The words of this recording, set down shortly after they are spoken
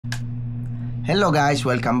Hello guys,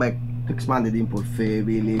 welcome back to Xmandre Dimple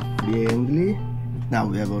family friendly. Now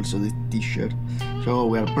we have also the t-shirt, so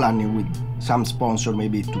we are planning with some sponsor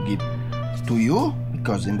maybe to give to you,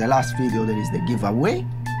 because in the last video there is the giveaway,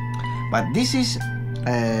 but this is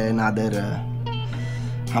another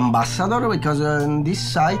ambassador, because this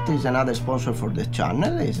site is another sponsor for the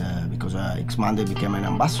channel, because Xmandre became an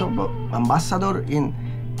ambassador in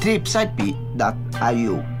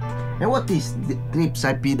Tripsip.io. And what is the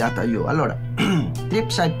Tripsip.io? Allora,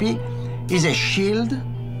 Tripsip is a shield,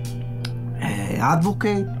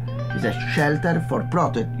 advocate, is a shelter for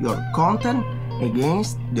protect your content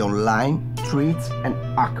against the online threats and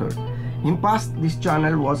hackers. In past, this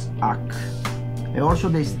channel was hacked, and also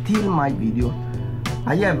they steal my video.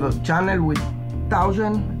 I have a channel with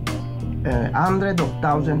hundreds of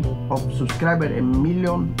thousands of subscribers and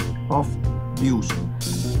millions of views.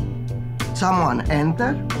 Someone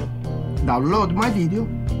enter, download my video,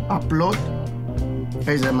 upload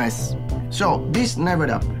as a mess. So this never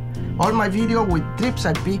happened. All my video with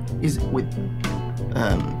Tripsip is with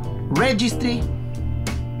registry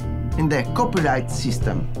in the copyright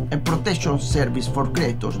system and protection service for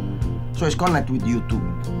creators, so it's connected with YouTube.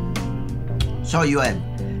 So you have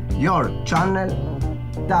your channel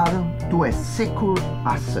turned to a secure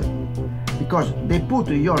asset, because they put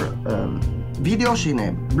your videos in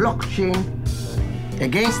a blockchain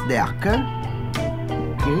against the hacker.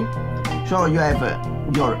 Okay, so you have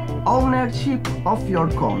your ownership of your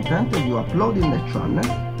content that you upload in the channel,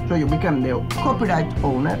 so you become the copyright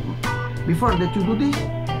owner. Before that you do this,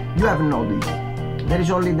 you have no this. There is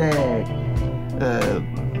only the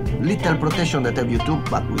little protection that have YouTube,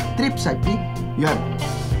 but with Tripsip you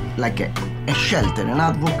have like a shelter, an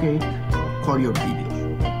advocate for your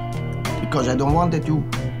videos, because I don't want that you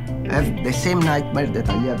have the same nightmare that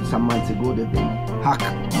I had some months ago, that they hack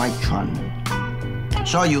my channel.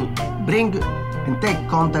 So you bring and take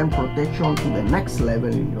content protection to the next level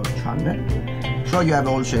in your channel. So you have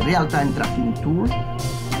also a real-time tracking tool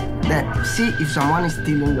that see if someone is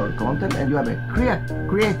stealing your content, and you have a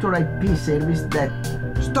creator IP service that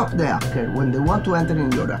stop the hacker when they want to enter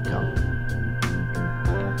in your account.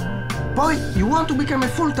 But you want to become a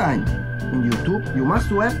full-time in YouTube, you must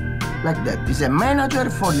have like that. It's a manager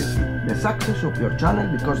for you, the success of your channel,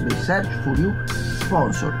 because they search for you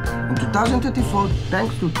sponsor. In 2024,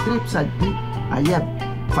 thanks to Tripsip, I have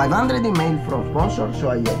 500 emails from sponsors. So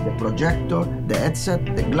I have the projector, the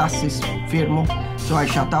headset, the glasses, Firmo. So I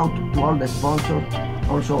shout out to all the sponsors.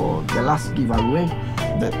 Also the last giveaway,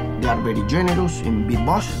 that they are very generous in Big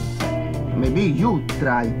Boss. Maybe you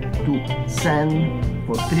try to send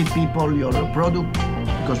for 3 people your product,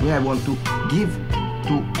 because I want to give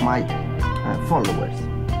to my followers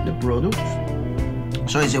the products.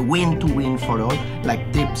 So it's a win-to-win for all,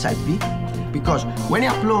 like Tripsip, because when you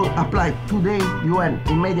apply today, you earn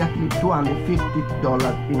immediately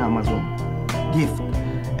 $250 in Amazon gift.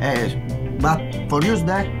 But for use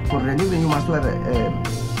that, for renewing, you must have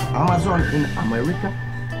Amazon in America.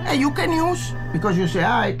 And you can use, because you say,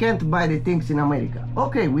 I can't buy the things in America.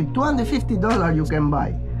 Okay, with $250 you can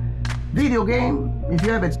buy video game if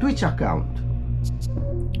you have a Twitch account.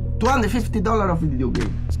 $250 of video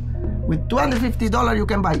game. With $250 you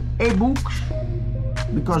can buy e-books,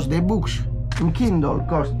 because the books in Kindle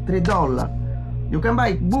cost $3. You can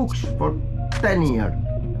buy books for 10 years.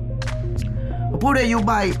 Oppure you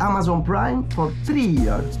buy Amazon Prime for 3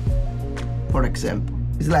 years, for example.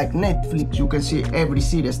 It's like Netflix, you can see every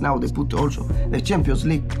series now. They put also the Champions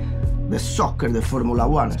League, the soccer, the Formula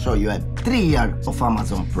 1. So you have 3 years of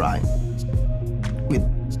Amazon Prime with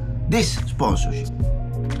this sponsorship.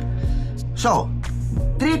 So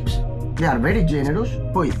Trips, they are very generous.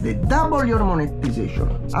 Poi they double your monetization.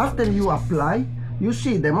 After you apply, you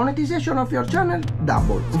see the monetization of your channel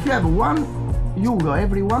double. If you have €1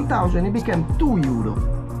 every 1,000, it becomes €2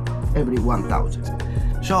 every 1,000.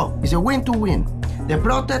 So it's a win-to-win. They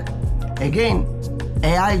protect again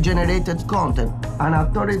AI generated content,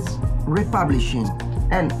 unauthorized republishing,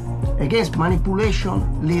 and against manipulation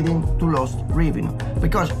leading to lost revenue.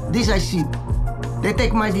 Because this I see, they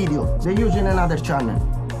take my video, they use in another channel,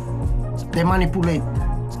 they manipulate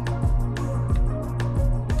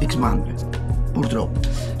Xmandre, purtroppo.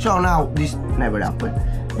 So now this never happened.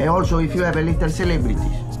 And also if you have a little celebrities,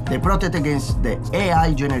 they protect against the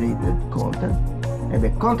AI generated content and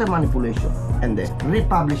the content manipulation and the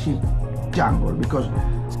republishing jungle, because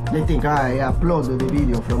they think I uploaded the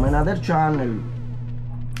video from another channel.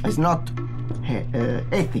 It's not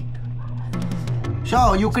ethic.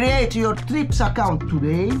 So you create your Trips account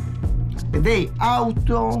today, they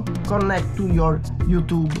auto connect to your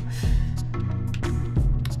YouTube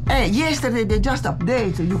Yesterday they just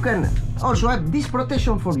update. You can also have this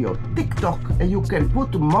protection for your TikTok, and you can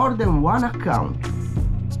put more than one account.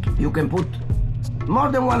 You can put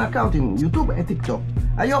more than one account in YouTube and TikTok.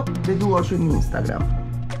 I hope they do also in Instagram.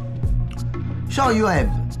 So you have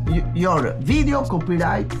your video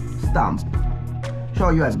copyright stamp. So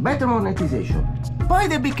you have better monetization. Poi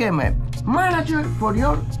they became a manager for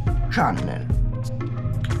your channel.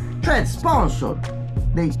 Cioè sponsor,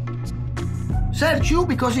 they search you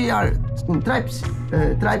because you are in Tripsip.io.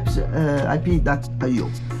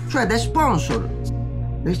 Cioè they sponsor,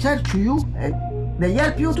 they search you and they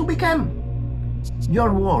help you to become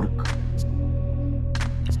your work.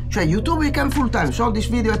 Cioè YouTube become full time. So this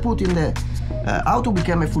video I put in the how to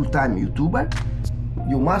become a full time YouTuber.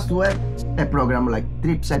 You must have a program like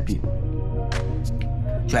Tripsip.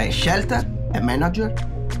 Cioè a shelter, a manager,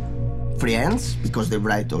 friends, because they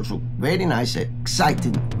write also very nice,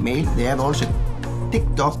 exciting mail. They have also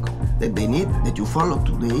TikTok that they need, that you follow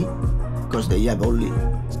today, because they have only,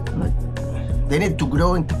 like, they need to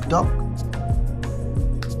grow in TikTok.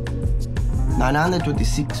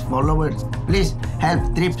 926 followers. Please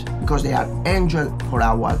help Trips, because they are angel for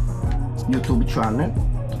our YouTube channel.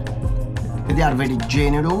 And they are very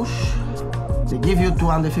generous. They give you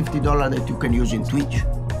 $250 that you can use in Twitch.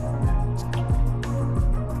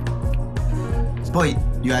 Poi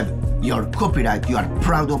you have your copyright, you are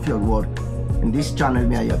proud of your work. In this channel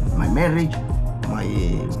I have my marriage, my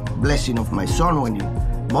blessing of my son when he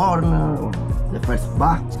born, the first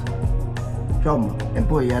bath. Insomma, e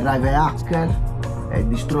poi arriva a hacker e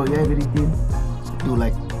destroy everything, do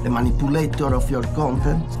like the manipulator of your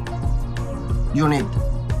content. You need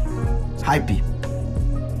IP,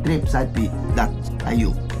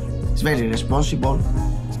 Tripsip.io. It's very responsible.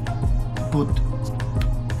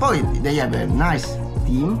 Poi they have a nice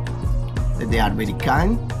team, they are very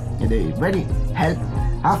kind, and they very help.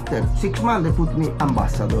 After 6 months they put me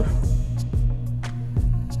ambassador.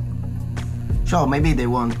 So maybe they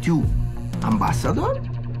want you ambassador,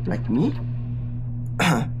 like me.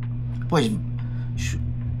 Poi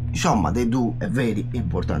insomma they do a very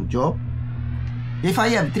important job. If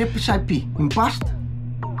I have Tripsip in past,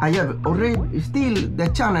 I have already still the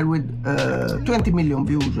channel with 20 million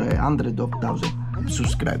views, 100,000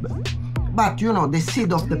 subscribers. But you know, the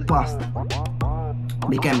seed of the past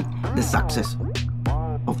became the success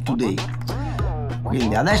of today.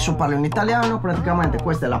 Quindi adesso parlo in italiano. Praticamente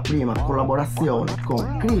questa è la prima collaborazione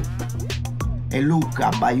con Cri e Luca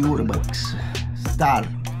by Urbex Star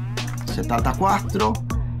 74,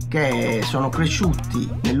 che sono cresciuti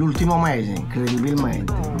nell'ultimo mese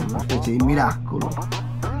incredibilmente, una specie di miracolo,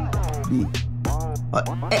 di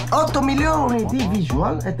 8 milioni di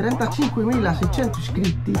visual e 35.600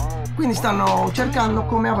 iscritti. Quindi stanno cercando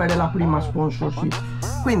come avere la prima sponsorship.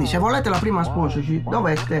 Quindi se volete la prima sponsorship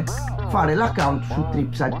dovete fare l'account su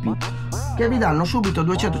Tripsip, che vi danno subito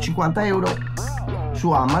 250 euro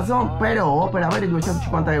su Amazon. Però per avere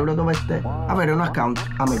 250 euro dovete avere un account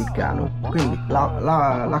americano. Quindi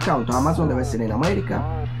l'account Amazon deve essere in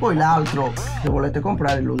America. Poi l'altro, se volete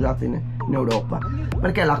comprare, lo usate in Europa,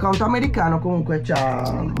 perché l'account americano comunque c'ha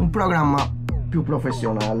un programma più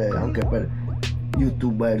professionale anche per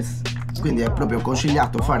youtubers. Quindi è proprio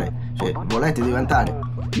consigliato fare, se volete diventare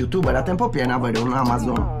youtuber a tempo pieno, avere un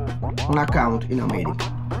Amazon, un account in America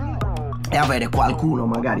e avere qualcuno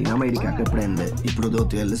magari in America che prende i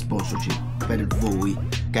prodotti delle sponsorship per voi,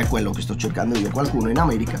 che è quello che sto cercando io, qualcuno in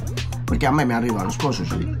America, perché a me mi arrivano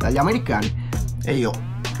sponsorship dagli americani e io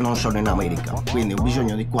non sono in America, quindi ho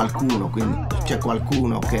bisogno di qualcuno. Quindi c'è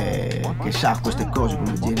qualcuno che sa queste cose,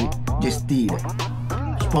 come gestire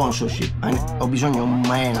sponsorship, ho bisogno di un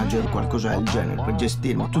manager, qualcosa del genere, per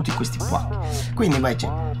gestirmi tutti questi pacchi. Quindi invece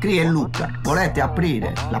Cri e Luca, volete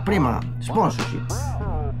aprire la prima sponsorship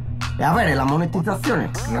e avere la monetizzazione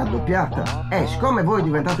raddoppiata, e siccome voi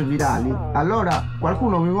diventate virali, allora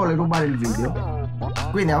qualcuno vi vuole rubare il video,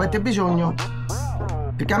 quindi avete bisogno,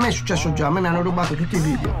 perché a me è successo già, a me mi hanno rubato tutti i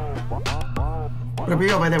video, proprio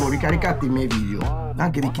io vedevo ricaricati i miei video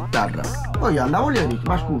anche di chitarra, poi io andavo lì e dico: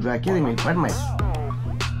 ma scusa, chiedimi il permesso.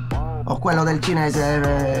 O quello del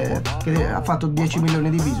cinese che ha fatto 10 milioni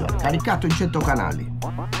di visual, caricato in 100 canali,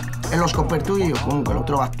 e l'ho scoperto io, comunque l'ho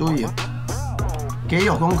trovato io, che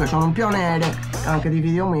io comunque sono un pioniere anche di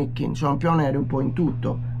videomaking, sono un pioniere un po' in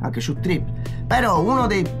tutto, anche su Trip. Però uno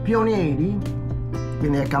dei pionieri,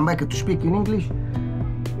 quindi I come back to speak in English,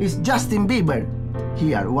 is Justin Bieber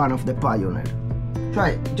here, one of the pioneers.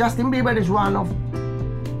 Cioè Justin Bieber is one of,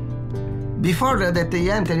 before that he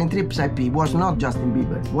entered in Tripsip, was not Justin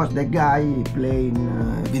Bieber, was the guy playing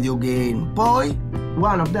video game. Poi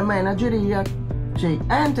one of the manager here say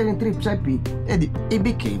enter in Tripsip, and he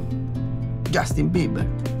became Justin Bieber.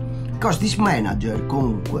 Because this manager,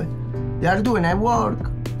 comunque, they are doing a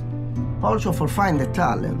work also for find the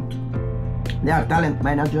talent. They are talent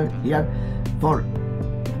manager here for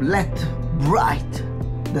let bright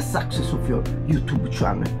the success of your YouTube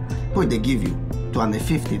channel. Poi they give you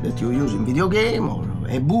 250 that you use in video game or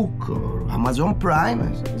a book or Amazon Prime.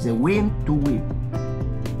 It's a win to win.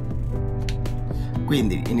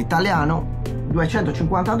 Quindi in italiano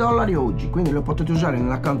 $250 oggi, quindi lo potete usare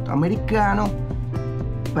nell'account americano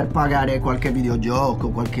per pagare qualche videogioco,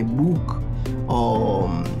 qualche book o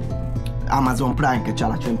Amazon Prime che c'ha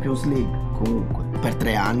la Champions League comunque per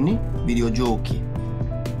 3 anni, videogiochi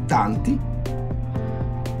tanti,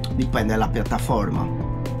 dipende dalla piattaforma,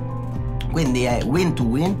 quindi è win to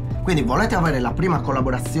win. Quindi volete avere la prima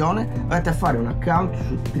collaborazione, dovete fare un account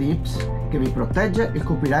su Trips che vi protegge il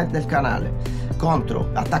copyright del canale contro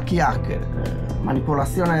attacchi hacker,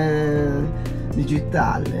 manipolazione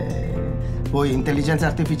digitale, poi intelligenze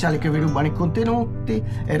artificiali che vi rubano i contenuti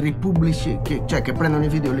e republish, cioè che prendono i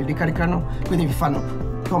video e li ricaricano, quindi vi fanno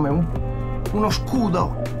come uno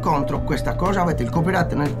scudo contro questa cosa. Avete il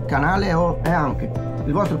copyright nel canale e anche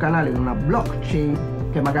il vostro canale in una blockchain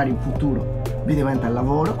che magari in futuro vi diventa il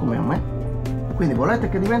lavoro come a me. Quindi volete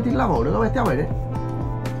che diventi il lavoro, dovete avere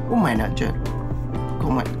un manager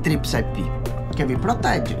come Tripsip che vi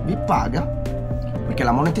protegge, vi paga perché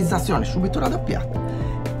la monetizzazione è subito raddoppiata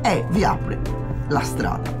e vi apre la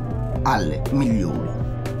strada alle migliori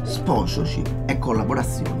sponsorship e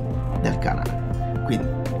collaborazioni del canale. Quindi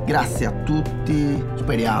grazie a tutti,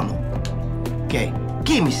 speriamo che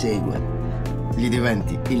chi mi segue gli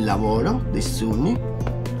diventi il lavoro dei sogni,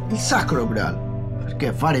 il sacro graal,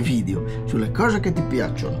 perché fare video sulle cose che ti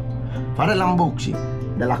piacciono, fare l'unboxing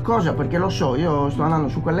della cosa, perché lo so, io sto andando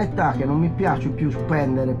su quell'età che non mi piace più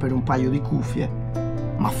spendere per un paio di cuffie,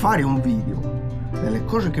 ma fare un video delle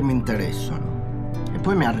cose che mi interessano e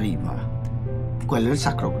poi mi arriva, quello è il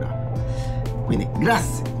sacro graal. Quindi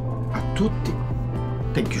grazie a tutti,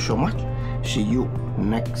 thank you so much, see you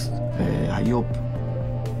next, I hope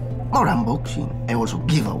more unboxing and also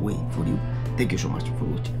giveaway for you. Thank you so much for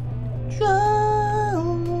watching.